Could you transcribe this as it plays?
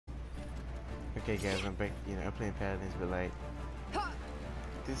Okay, guys, I'm back. You know, I'm playing Paladins, but like,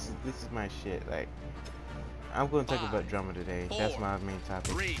 this is my shit. Like, I'm going to talk about drama today. That's my main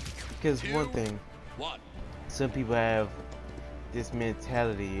topic. Because one thing, some people have this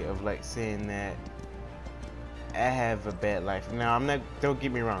mentality of like saying that I have a bad life. Now, I'm not. Don't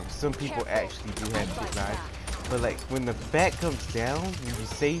get me wrong. Some people actually do have a good life, but like when the fact comes down, when you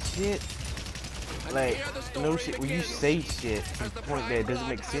say shit. Like, no shit, when you say shit to the point that it doesn't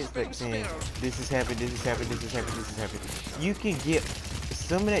make sense, like saying, this has happened, this has happened, this has happened, this has happened, you can get,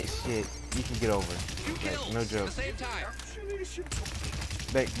 some of that shit, you can get over. Like, no joke.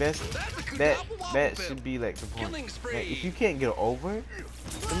 Like, that should be, like, the point. Like, if you can't get over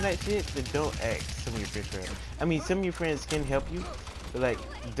some of that shit, then don't ask some of your friends for help. I mean, some of your friends can help you, but, like,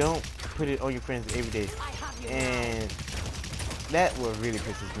 don't put it on your friends every day. And that what really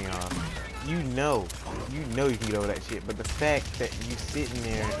pisses me off. You know you can get over that shit, but the fact that you sitting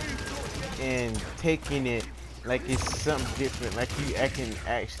there and taking it like it's something different, like you can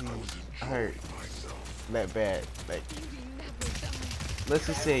actually hurt that bad. Like, let's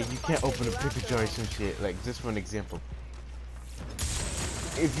just say you can't open a pickle jar or some shit, like just for an example.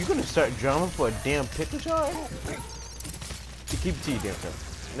 If you're gonna start drama for a damn pickle jar, you keep it to your damn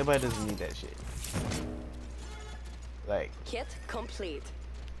self. Nobody doesn't need that shit. Like, kit complete.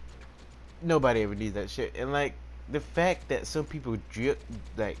 Nobody ever needs that shit. And like the fact that some people guilt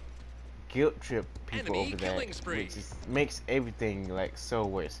trip people over that, which just makes everything like so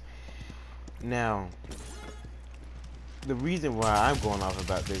worse. Now, the reason why I'm going off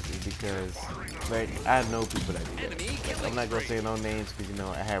about this is because like I know people that do that. I'm not gonna say no names because you know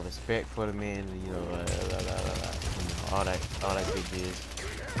I have respect for the men, and, you know, you know, all that big is.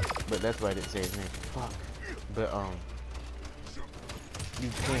 But that's why I didn't say his name. Fuck. But you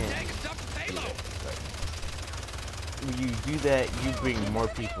can't. Like, when you do that, you bring more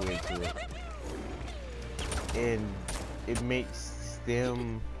people into it, and it makes their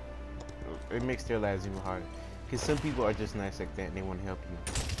lives even harder. Because some people are just nice like that, and they want to help you.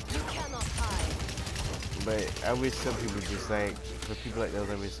 You cannot hide. But I wish some people just like, for people like those,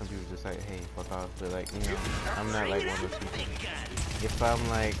 I wish some people just like, hey, fuck off. But like, you know, I'm not like one of those people. If I'm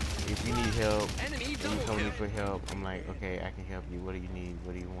like, if you need help, and you come to me for help, I'm like, okay, I can help you. What do you need?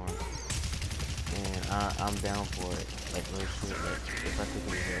 What do you want? And I'm down for it. Like, no shit. Like, if I took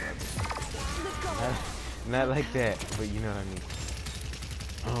any help, not like that, but you know what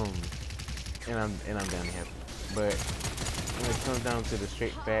I mean. And I'm down to help you. But when it comes down to the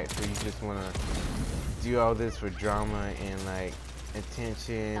straight facts, where you just wanna do all this for drama and like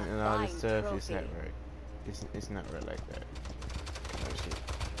attention and all this stuff, it's not right. It's not right like that. No shit.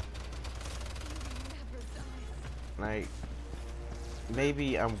 Like,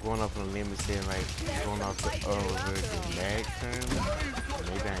 maybe I'm going off on a limb and saying like going off the dramatic term.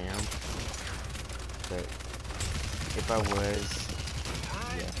 Maybe I am. But if I was,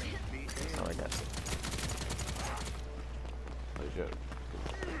 yeah, that's all I got to say.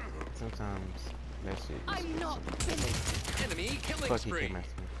 Sometimes that shit is I'm not finished. Enemy killing fuck, he spree. came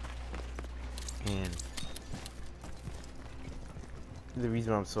after me. And the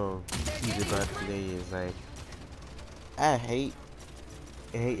reason I'm so heated about it today is like I hate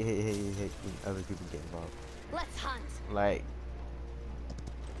when other people get involved. Let's hunt. Like,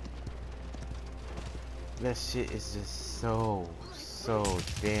 that shit is just so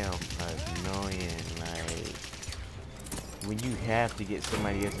damn annoying. Like, when you have to get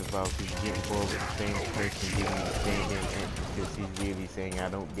somebody else involved to get involved with the same person giving you the same damn answer because he's really saying I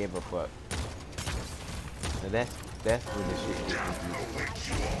don't give a fuck. Now that's when the shit gets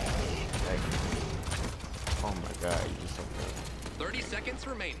confusing. Like, oh my god, you just so good. 30 seconds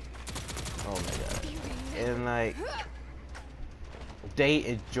remaining. Oh my god. And like, they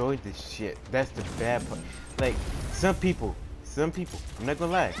enjoy this shit. That's the bad part. Like, some people, I'm not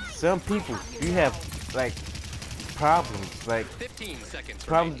gonna lie, some people, you have like problems, like 15 seconds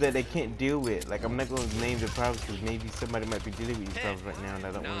problems that they can't deal with. Like, I'm not gonna name the problems because maybe somebody might be dealing with these problems right now and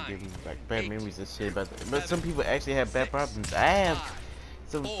I don't want to give them like bad memories and shit about that. But some people actually have bad problems. I have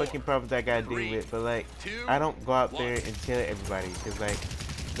some fucking problems that I gotta deal with, but like, I don't go out there and tell everybody because like,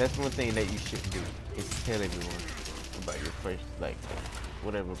 that's one thing that you shouldn't do, is tell everyone about your first, like,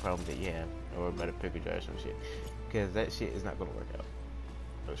 whatever problem that you have, or about a pickle jar or some shit, because that shit is not gonna work out.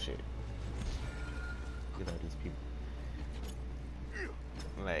 Oh shit. Look at all these people.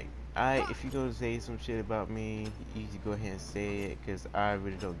 Like, if you go say some shit about me, you can go ahead and say it, because I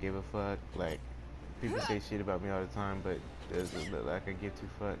really don't give a fuck. Like, people say shit about me all the time, but does it look like I give two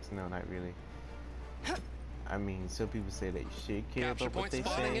fucks? No, not really. I mean, some people say that you should care about what they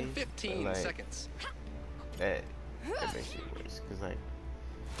say, in 15 but like, seconds. that makes it worse. Cause like,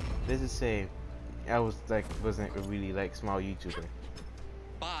 let's just say I was like, wasn't a really like small YouTuber.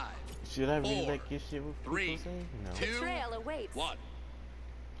 5, Should I really 4, like your shit? What people 3, say? No. 2, Betrayal awaits. 1.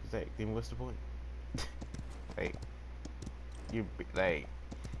 It's like, then what's the point? Like, you like,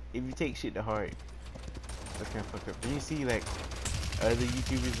 if you take shit to heart, that's kind of fucked up. When you see like other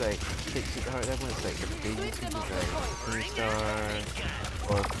YouTubers like take shit to heart that much, like big YouTubers like Star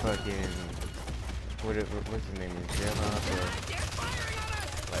or fucking what's his name is Jelloff, or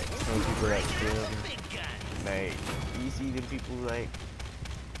like some people like Jim. Like you see them people like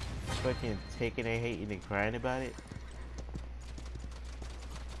fucking taking their hate and then crying about it.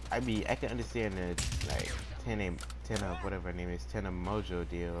 I mean, I can understand the like Tenna whatever her name is, Tenna Mojo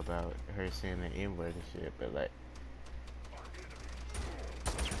deal about her saying the N-word and shit, but like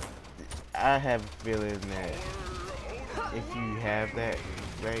I have a feeling that if you have that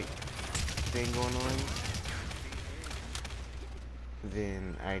like thing going on,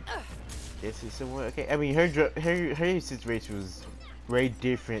 then I guess it's somewhat okay. I mean, her situation was very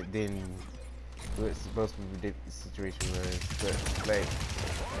different than what supposed to be the situation was, but like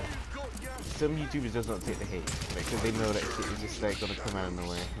some YouTubers just don't take the hate, like, cause they know that shit is just like gonna come out of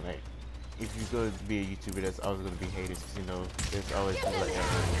nowhere. Like, if you go to be a YouTuber, that's always gonna be haters, cause you know there's always people like that.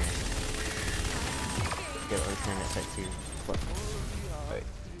 You gotta understand that fact too. Fuck. Like,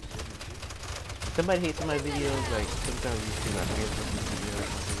 if somebody hates my videos, like sometimes you see my videos and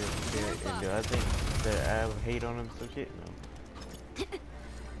shit, and do I think that I have hate on them some shit? No.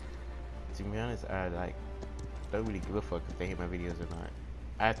 To be honest, I like don't really give a fuck if they hate my videos or not.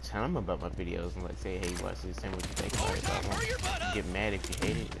 I tell them about my videos and like say, hey, watch this, tell me what you think about it. I won't get mad if you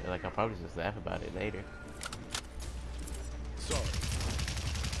hate it. Like I'll probably just laugh about it later. Sorry.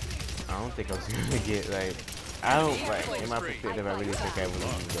 I don't think I was gonna get like, I don't like in my perspective. I really think I wouldn't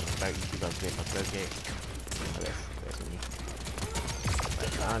even go start YouTube on my first game. Oh, that's me.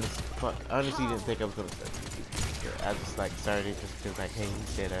 Like, honestly didn't think I was gonna start YouTube. I just like started it just because like, hey, he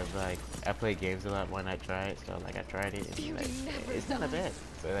said I play games a lot. Why not try it? So like I tried it and like it's not that bad.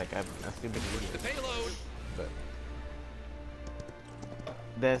 So like I still been doing The payload. but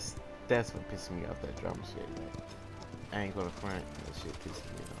that's what pisses me off, that drama shit. Like, I ain't gonna front, that shit pisses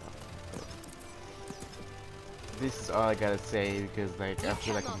me off. But this is all I gotta say because like I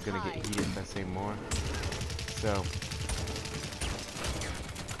feel like I'm gonna get heated if I say more. So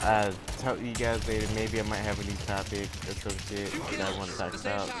I'll talk to you guys later. Maybe I might have a new topic or some shit that I want to talk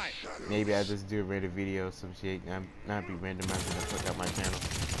about. Maybe I just do a random video or some shit. I'm not be randomizing the fuck out my channel.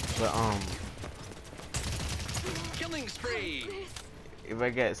 But Killing spree. if I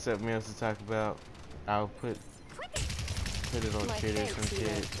got something else to talk about, I'll put it on Twitter or some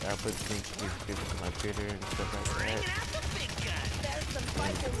shit. I'll put links to my Twitter and stuff like that.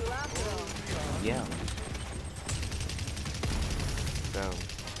 Yeah. So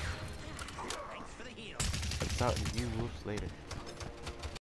I'll talk to you wolves later.